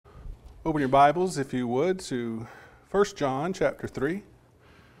Open your Bibles, if you would, to 1 John chapter 3.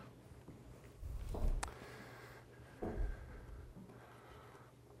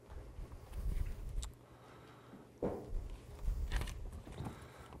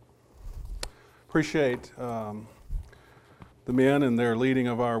 Appreciate the men and their leading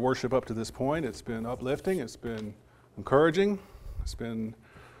of our worship up to this point. It's been uplifting, it's been encouraging, it's been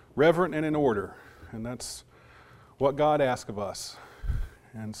reverent and in order, and that's what God asks of us.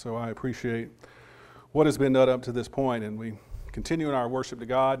 And so I appreciate what has been done up to this point, and we continue in our worship to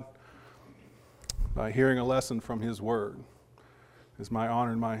God by hearing a lesson from His Word. It's my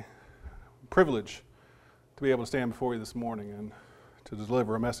honor and my privilege to be able to stand before you this morning and to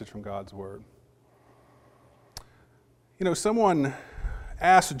deliver a message from God's Word. You know, someone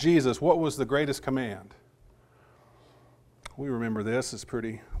asked Jesus, what was the greatest command? We remember this. It's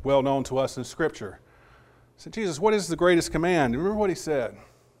pretty well known to us in Scripture. I said, Jesus, what is the greatest command? Remember what he said?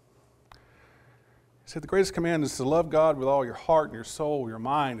 He said, the greatest command is to love God with all your heart and your soul, your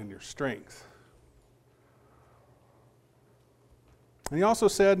mind, and your strength. And he also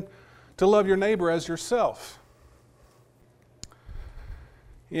said to love your neighbor as yourself.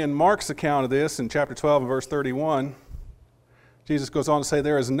 In Mark's account of this, in chapter 12 and verse 31, Jesus goes on to say,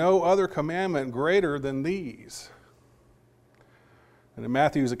 there is no other commandment greater than these. And in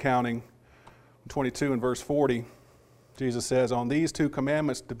Matthew's accounting, 22 and verse 40, Jesus says, on these two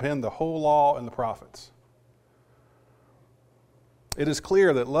commandments depend the whole law and the prophets. It is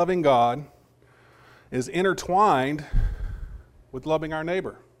clear that loving God is intertwined with loving our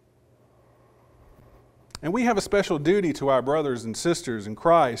neighbor. And we have a special duty to our brothers and sisters in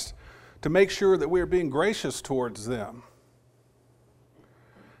Christ to make sure that we are being gracious towards them.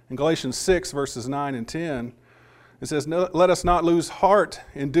 In Galatians 6, verses 9 and 10, it says, let us not lose heart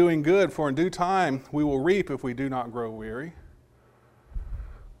in doing good, for in due time we will reap if we do not grow weary.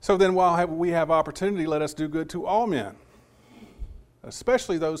 So then while we have opportunity, let us do good to all men,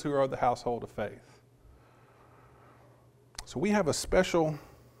 especially those who are of the household of faith. So we have a special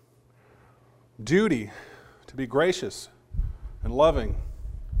duty to be gracious and loving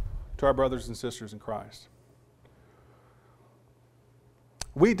to our brothers and sisters in Christ.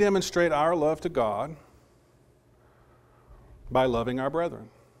 We demonstrate our love to God by loving our brethren.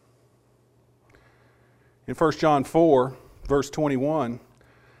 In 1 John 4, verse 21,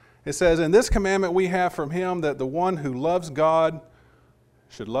 it says, and this commandment we have from him, that the one who loves God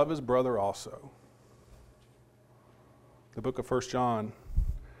should love his brother also. The book of 1 John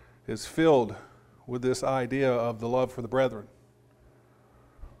is filled with this idea of the love for the brethren.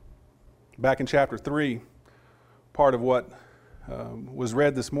 Back in chapter 3, part of what was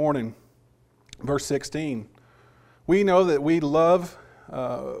read this morning, verse 16, we know that we love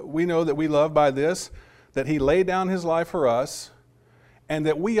by this, that he laid down his life for us, and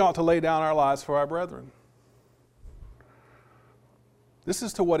that we ought to lay down our lives for our brethren. This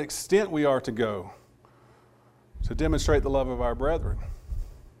is to what extent we are to go to demonstrate the love of our brethren.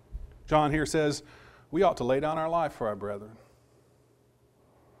 John here says we ought to lay down our life for our brethren.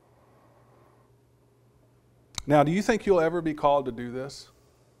 Now, do you think you'll ever be called to do this?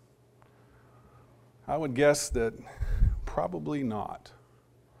 I would guess that probably not.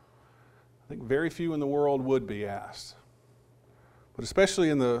 I think very few in the world would be asked. But especially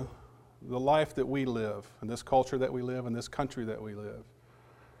in the life that we live, in this culture that we live, in this country that we live,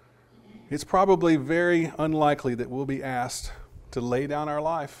 it's probably very unlikely that we'll be asked to lay down our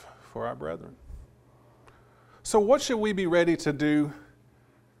life for our brethren. So what should we be ready to do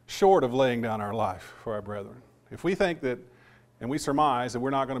short of laying down our life for our brethren? If we think that, and we surmise that we're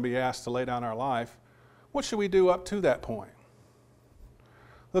not going to be asked to lay down our life, what should we do up to that point?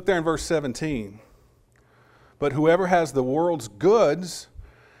 Look there in verse 17. But whoever has the world's goods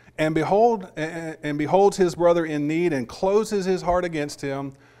and beholds his brother in need and closes his heart against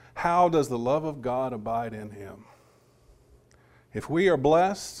him, how does the love of God abide in him? If we are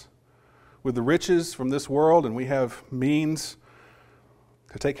blessed with the riches from this world and we have means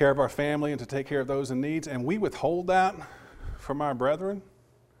to take care of our family and to take care of those in need, and we withhold that from our brethren,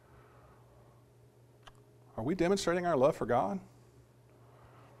 are we demonstrating our love for God?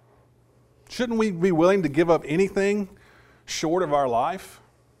 Shouldn't we be willing to give up anything short of our life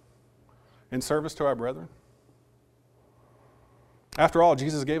in service to our brethren? After all,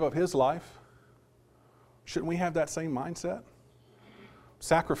 Jesus gave up his life. Shouldn't we have that same mindset?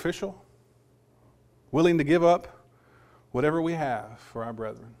 Sacrificial, willing to give up whatever we have for our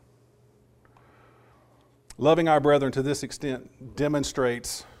brethren. Loving our brethren to this extent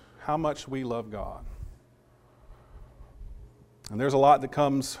demonstrates how much we love God. And there's a lot that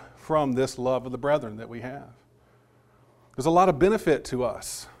comes from this love of the brethren that we have. There's a lot of benefit to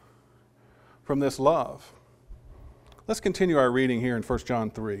us from this love. Let's continue our reading here in 1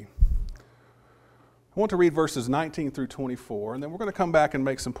 John 3. I want to read verses 19 through 24, and then we're going to come back and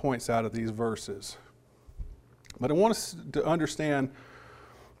make some points out of these verses. But I want us to understand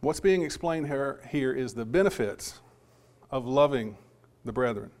what's being explained here is the benefits of loving the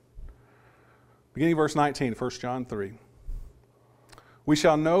brethren. Beginning verse 19, 1 John 3. We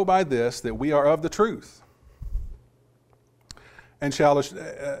shall know by this that we are of the truth, and shall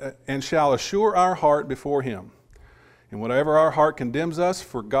assure our heart before him. And whatever our heart condemns us,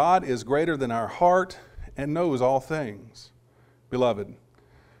 for God is greater than our heart and knows all things. Beloved,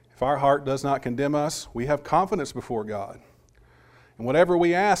 if our heart does not condemn us, we have confidence before God. And whatever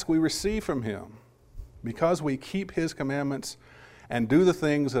we ask, we receive from him, because we keep his commandments and do the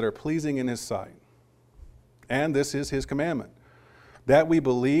things that are pleasing in his sight. And this is his commandment, that we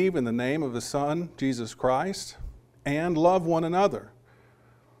believe in the name of his Son, Jesus Christ, and love one another,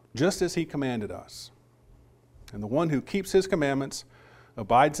 just as he commanded us. And the one who keeps his commandments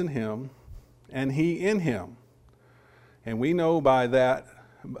abides in him, and he in him. And we know by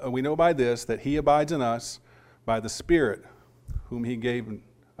this that he abides in us by the Spirit whom he gave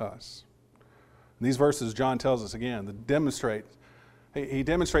us. In these verses, John tells us again he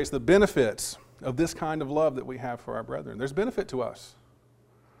demonstrates the benefits of this kind of love that we have for our brethren. There's benefit to us.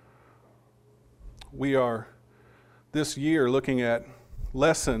 We are this year looking at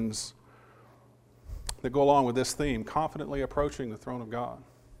lessons that go along with this theme, confidently approaching the throne of God,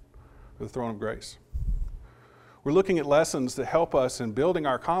 or the throne of grace. We're looking at lessons that help us in building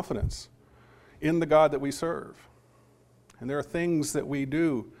our confidence in the God that we serve. And there are things that we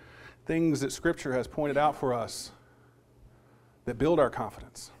do, things that Scripture has pointed out for us that build our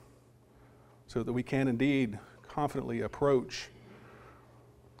confidence so that we can indeed confidently approach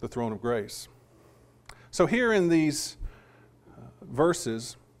the throne of grace. So here in these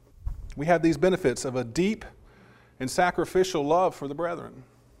verses, we have these benefits of a deep and sacrificial love for the brethren.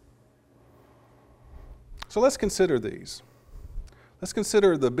 So let's consider these. Let's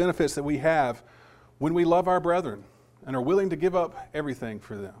consider the benefits that we have when we love our brethren and are willing to give up everything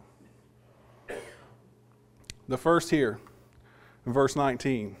for them. The first here, in verse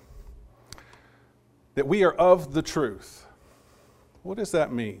 19, that we are of the truth. What does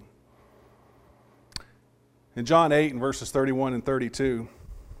that mean? In John 8, in verses 31 and 32,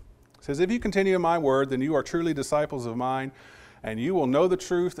 it says, if you continue in my word, then you are truly disciples of mine, and you will know the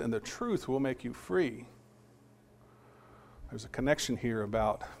truth, and the truth will make you free. There's a connection here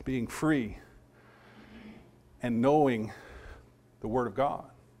about being free and knowing the Word of God,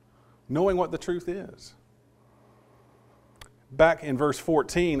 knowing what the truth is. Back in verse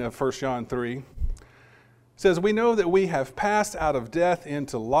 14 of 1 John 3, it says, we know that we have passed out of death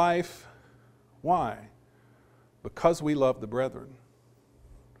into life. Why? Because we love the brethren.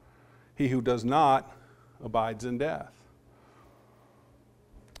 He who does not abides in death.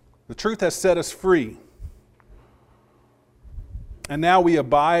 The truth has set us free. And now we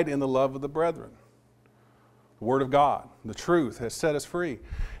abide in the love of the brethren. The Word of God, the truth, has set us free.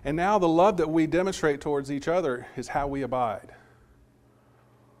 And now the love that we demonstrate towards each other is how we abide.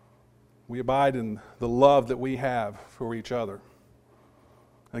 We abide in the love that we have for each other.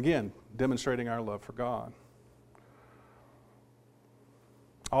 Again, demonstrating our love for God.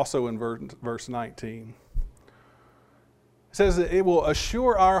 Also in verse 19, it says that it will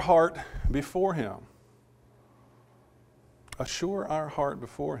assure our heart before him. Assure our heart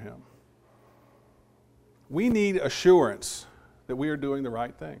before him. We need assurance that we are doing the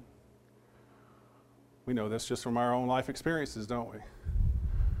right thing. We know this just from our own life experiences, don't we?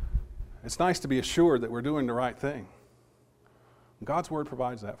 It's nice to be assured that we're doing the right thing. God's Word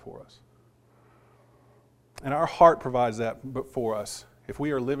provides that for us. And our heart provides that for us if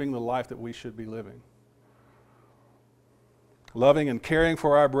we are living the life that we should be living. Loving and caring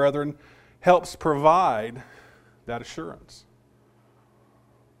for our brethren helps provide that assurance.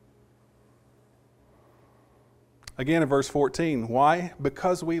 Again in verse 14, why?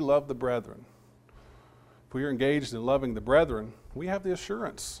 Because we love the brethren. If we are engaged in loving the brethren, we have the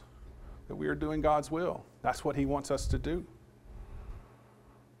assurance that we are doing God's will. That's what He wants us to do.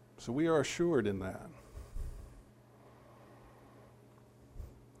 So we are assured in that.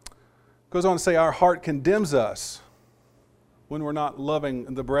 Goes on to say our heart condemns us when we're not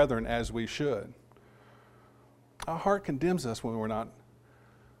loving the brethren as we should. Our heart condemns us when we're not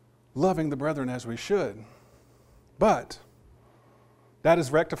loving the brethren as we should. But that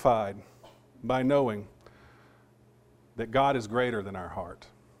is rectified by knowing that God is greater than our heart.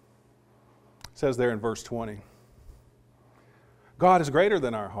 It says there in verse 20. God is greater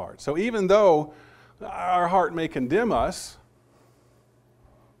than our heart. So even though our heart may condemn us,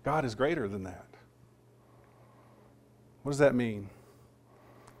 God is greater than that. What does that mean?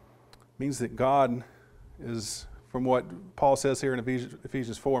 It means that God is, from what Paul says here in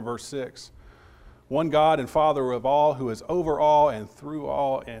Ephesians 4 and verse 6, one God and Father of all, who is over all and through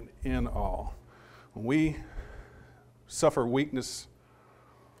all and in all. When we suffer weakness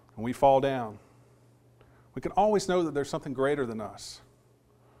and we fall down, we can always know that there's something greater than us.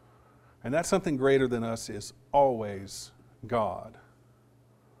 And that something greater than us is always God.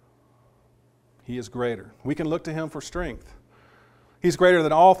 He is greater. We can look to Him for strength. He's greater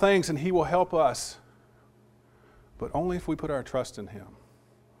than all things, and He will help us, but only if we put our trust in Him.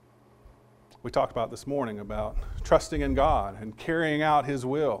 We talked about this morning about trusting in God and carrying out His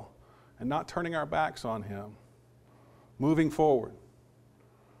will and not turning our backs on Him, moving forward.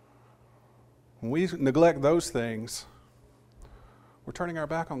 When we neglect those things, we're turning our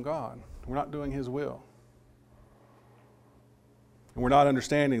back on God. We're not doing His will. And we're not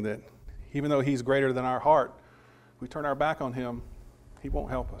understanding that even though He's greater than our heart, if we turn our back on Him, He won't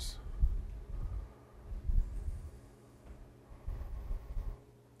help us.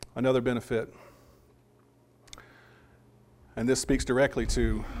 Another benefit, and this speaks directly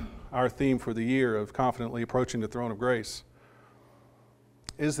to our theme for the year of confidently approaching the throne of grace,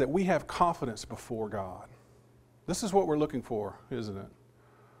 is that we have confidence before God. This is what we're looking for, isn't it?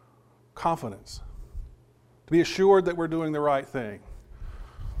 Confidence. To be assured that we're doing the right thing.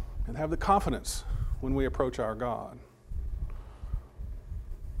 And have the confidence when we approach our God.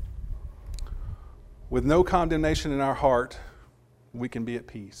 With no condemnation in our heart, we can be at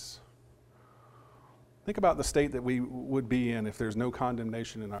peace. Think about the state that we would be in if there's no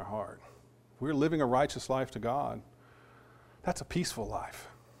condemnation in our heart. If we're living a righteous life to God, that's a peaceful life.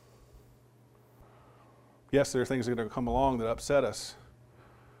 Yes, there are things that are going to come along that upset us,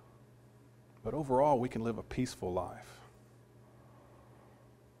 but overall we can live a peaceful life.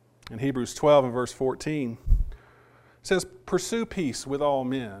 In Hebrews 12 and verse 14, it says, "Pursue peace with all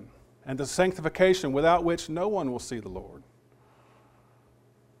men, and the sanctification without which no one will see the Lord."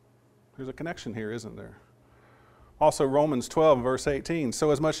 There's a connection here, isn't there? Also, Romans 12 and verse 18,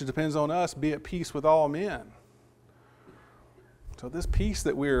 "So as much as depends on us, be at peace with all men." So this peace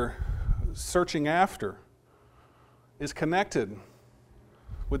that we're searching after is connected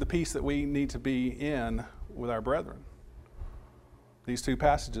with the peace that we need to be in with our brethren. These two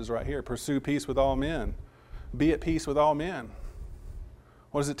passages right here, pursue peace with all men, be at peace with all men.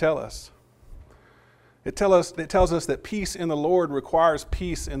 What does it tell us? It tells us that peace in the Lord requires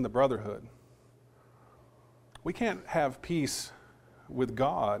peace in the brotherhood. We can't have peace with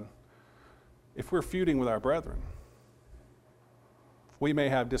God if we're feuding with our brethren. We may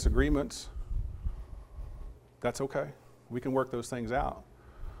have disagreements. That's okay. We can work those things out.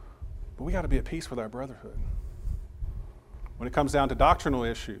 But we got to be at peace with our brotherhood. When it comes down to doctrinal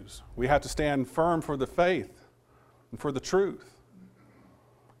issues, we have to stand firm for the faith and for the truth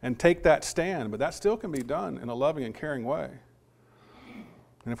and take that stand. But that still can be done in a loving and caring way.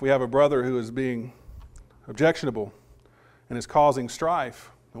 And if we have a brother who is being objectionable and is causing strife,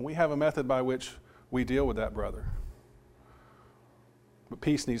 then we have a method by which we deal with that brother. But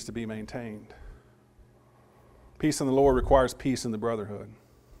peace needs to be maintained. Peace in the Lord requires peace in the brotherhood.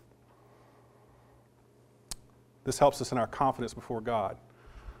 This helps us in our confidence before God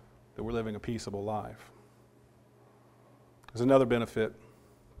that we're living a peaceable life. There's another benefit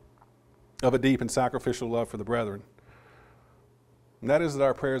of a deep and sacrificial love for the brethren, and that is that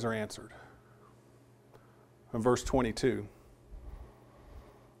our prayers are answered. In verse 22,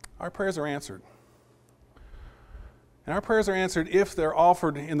 our prayers are answered. And our prayers are answered if they're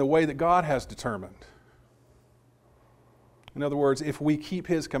offered in the way that God has determined. In other words, if we keep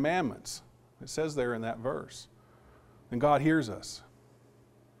His commandments, it says there in that verse, then God hears us.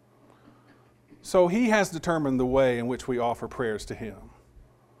 So He has determined the way in which we offer prayers to Him.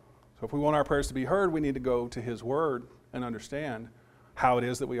 So if we want our prayers to be heard, we need to go to His Word and understand how it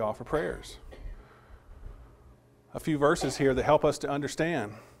is that we offer prayers. A few verses here that help us to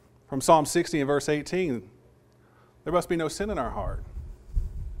understand. From Psalm 60 and verse 18, there must be no sin in our heart.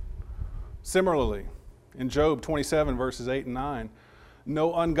 Similarly, in Job 27 verses 8 and 9,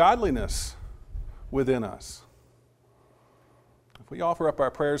 no ungodliness within us. If we offer up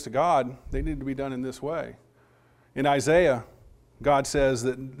our prayers to God, they need to be done in this way. In Isaiah, God says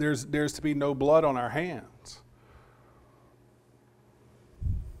that there's to be no blood on our hands.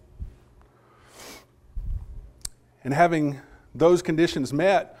 And having those conditions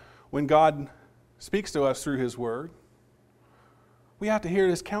met, when God speaks to us through His Word, we have to hear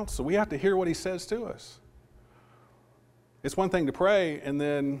His counsel. We have to hear what He says to us. It's one thing to pray and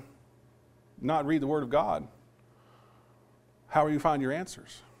then not read the Word of God. How will you find your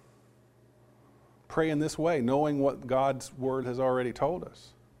answers? pray in this way, knowing what God's word has already told us,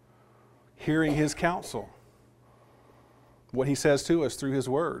 hearing his counsel, what he says to us through his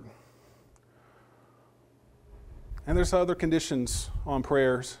word. And there's other conditions on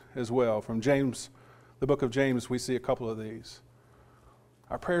prayers as well. From James, the book of James, we see a couple of these.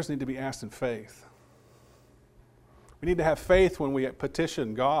 Our prayers need to be asked in faith. We need to have faith when we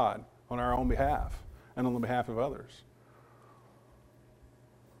petition God on our own behalf and on the behalf of others.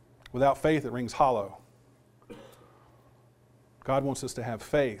 Without faith, it rings hollow. God wants us to have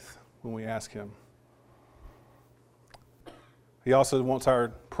faith when we ask him. He also wants our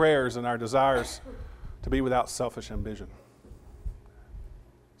prayers and our desires to be without selfish ambition.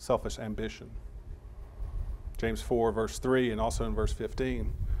 Selfish ambition. James 4, verse 3, and also in verse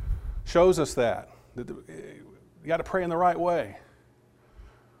 15, shows us that you got to pray in the right way.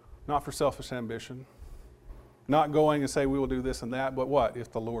 Not for selfish ambition. Not going and say we will do this and that, but what?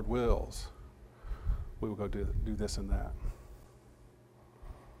 If the Lord wills, we will go do this and that.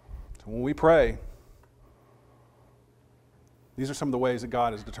 So when we pray, these are some of the ways that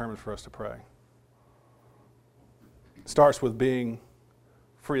God has determined for us to pray. It starts with being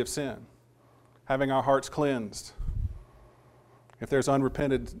free of sin, having our hearts cleansed. If there's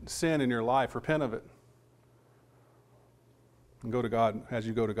unrepented sin in your life, repent of it. And go to God as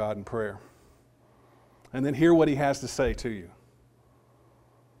you go to God in prayer. And then hear what he has to say to you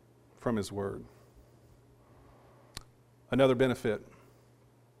from his word. Another benefit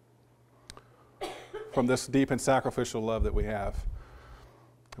from this deep and sacrificial love that we have.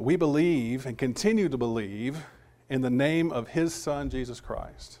 We believe and continue to believe in the name of his Son, Jesus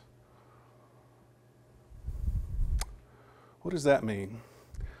Christ. What does that mean?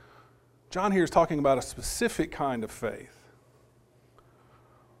 John here is talking about a specific kind of faith.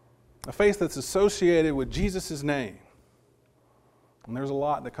 A faith that's associated with Jesus' name. And there's a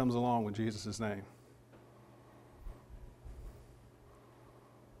lot that comes along with Jesus' name.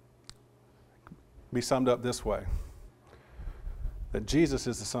 Be summed up this way: that Jesus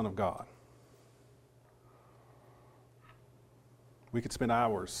is the Son of God. We could spend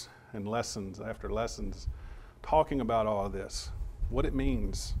hours and lessons after lessons talking about all of this, what it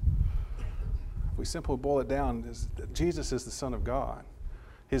means. If we simply boil it down, is that Jesus is the Son of God.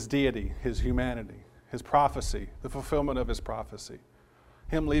 His deity, his humanity, his prophecy, the fulfillment of his prophecy,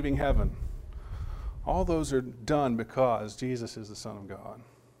 him leaving heaven. All those are done because Jesus is the Son of God.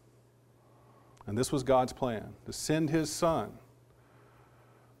 And this was God's plan, to send his Son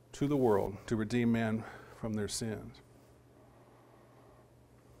to the world to redeem man from their sins.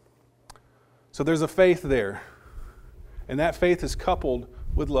 So there's a faith there. And that faith is coupled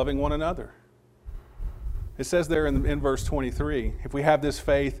with loving one another. It says there in verse 23, if we have this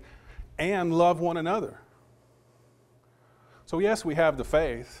faith and love one another. So yes, we have the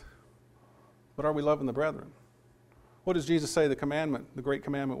faith, but are we loving the brethren? What does Jesus say the great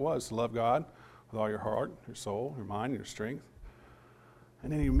commandment was? To love God with all your heart, your soul, your mind, your strength.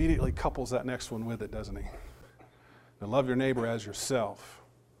 And then he immediately couples that next one with it, doesn't he? To love your neighbor as yourself.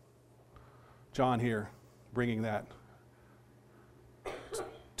 John here bringing that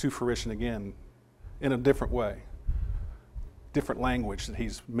to fruition again in a different way, different language that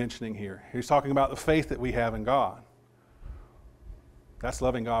he's mentioning here. He's talking about the faith that we have in God. That's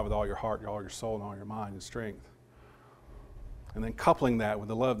loving God with all your heart, all your soul, and all your mind and strength. And then coupling that with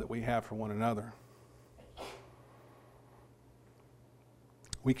the love that we have for one another.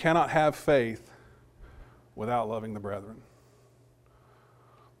 We cannot have faith without loving the brethren.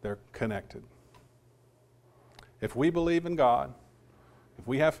 They're connected. If we believe in God, if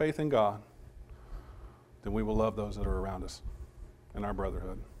we have faith in God, then we will love those that are around us in our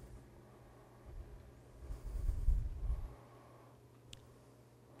brotherhood.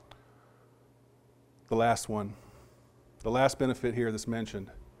 The last one, the last benefit here that's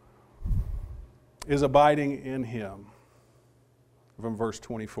mentioned is abiding in him, from verse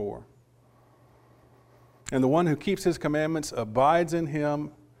 24. And the one who keeps his commandments abides in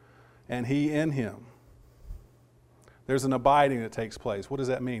him, and he in him. There's an abiding that takes place. What does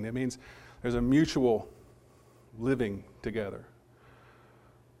that mean? It means there's a mutual living together,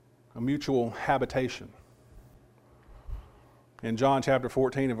 a mutual habitation. In John chapter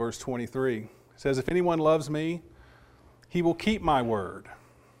 14 and verse 23, it says, if anyone loves me, he will keep my word.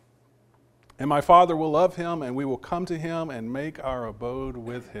 And my Father will love him, and we will come to him and make our abode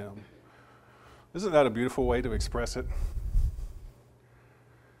with him. Isn't that a beautiful way to express it?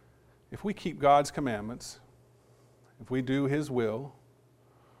 If we keep God's commandments, if we do his will,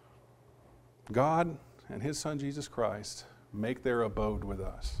 God and his Son Jesus Christ make their abode with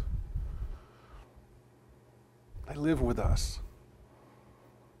us. They live with us.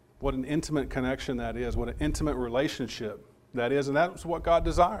 What an intimate connection that is. What an intimate relationship that is. And that's what God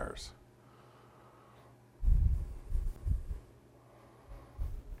desires.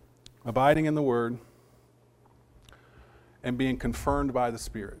 Abiding in the Word and being confirmed by the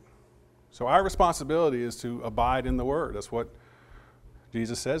Spirit. So our responsibility is to abide in the Word. That's what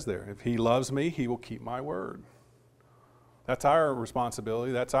Jesus says there. If He loves me, He will keep my word. That's our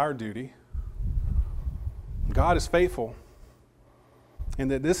responsibility. That's our duty. God is faithful, and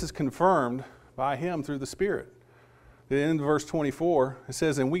that this is confirmed by Him through the Spirit. At the end of verse 24, it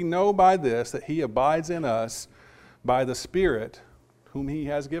says, "And we know by this that He abides in us by the Spirit whom He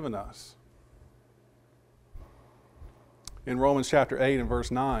has given us." In Romans chapter 8 and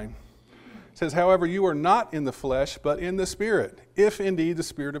verse 9, it says, "However, you are not in the flesh, but in the Spirit, if indeed the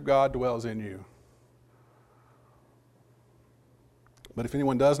Spirit of God dwells in you. But if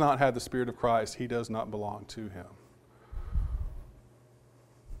anyone does not have the Spirit of Christ, he does not belong to Him."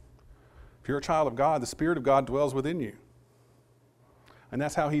 If you're a child of God, the Spirit of God dwells within you. And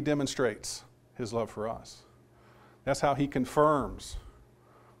that's how He demonstrates His love for us. That's how He confirms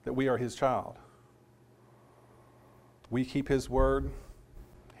that we are His child. We keep His word,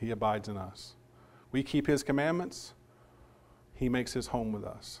 He abides in us. We keep His commandments, He makes His home with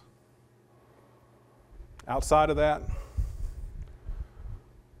us. Outside of that,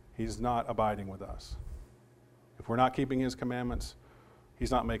 He's not abiding with us. If we're not keeping His commandments, He's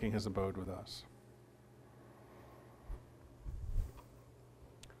not making His abode with us.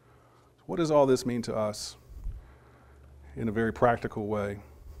 What does all this mean to us in a very practical way? It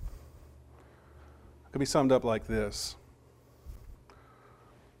could be summed up like this.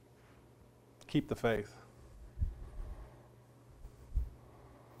 Keep the faith.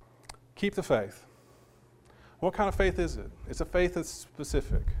 Keep the faith. What kind of faith is it? It's a faith that's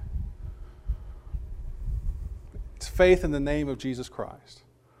specific. It's faith in the name of Jesus Christ.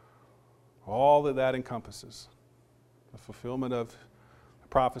 All that that encompasses. The fulfillment of the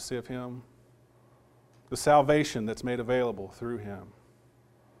prophecy of Him. The salvation that's made available through Him.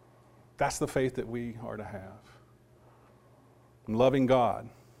 That's the faith that we are to have. And loving God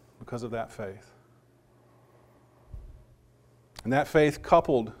because of that faith. And that faith,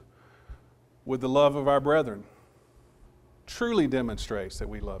 coupled with the love of our brethren, truly demonstrates that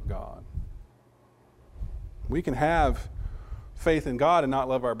we love God. We can have faith in God and not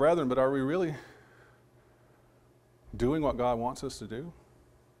love our brethren, but are we really doing what God wants us to do?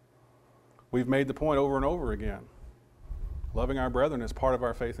 We've made the point over and over again. Loving our brethren is part of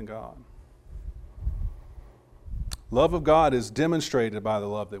our faith in God. Love of God is demonstrated by the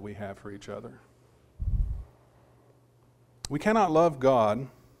love that we have for each other. We cannot love God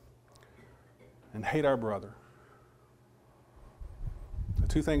and hate our brother. The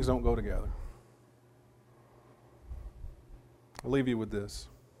two things don't go together. I'll leave you with this.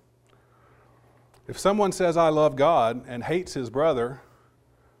 If someone says, "I love God," and hates his brother,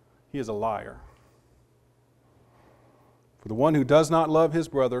 he is a liar. For the one who does not love his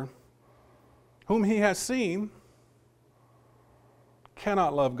brother, whom he has seen,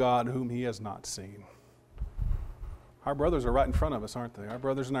 cannot love God whom he has not seen. Our brothers are right in front of us, aren't they? Our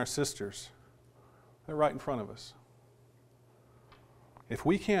brothers and our sisters, they're right in front of us. If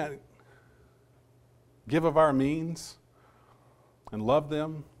we can't give of our means and love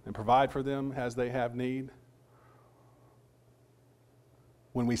them and provide for them as they have need,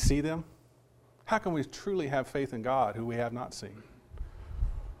 when we see them, how can we truly have faith in God who we have not seen?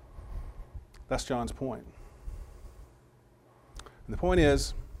 That's John's point. And the point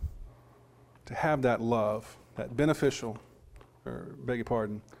is to have that love, that beneficial,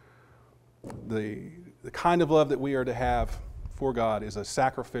 the kind of love that we are to have for God is a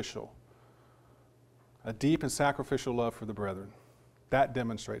deep and sacrificial love for the brethren. That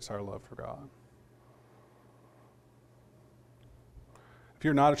demonstrates our love for God. If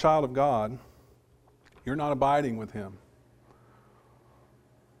you're not a child of God, you're not abiding with Him.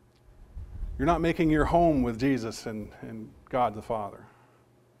 You're not making your home with Jesus and God the Father.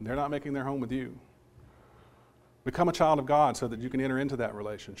 They're not making their home with you. Become a child of God so that you can enter into that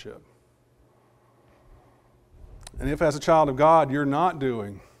relationship. And if as a child of God you're not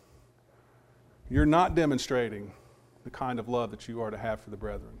demonstrating the kind of love that you are to have for the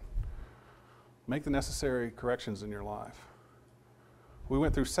brethren, make the necessary corrections in your life. We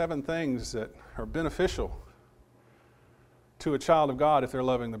went through 7 things that are beneficial to a child of God if they're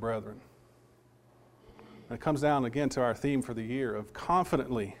loving the brethren. And it comes down again to our theme for the year of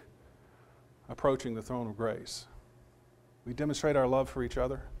confidently approaching the throne of grace. We demonstrate our love for each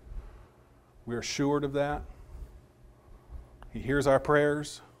other. We are assured of that. He hears our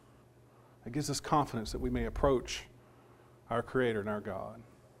prayers. It gives us confidence that we may approach our Creator and our God.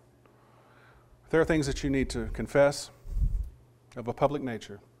 there are things that you need to confess of a public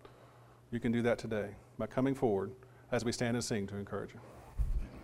nature, you can do that today by coming forward as we stand and sing to encourage you.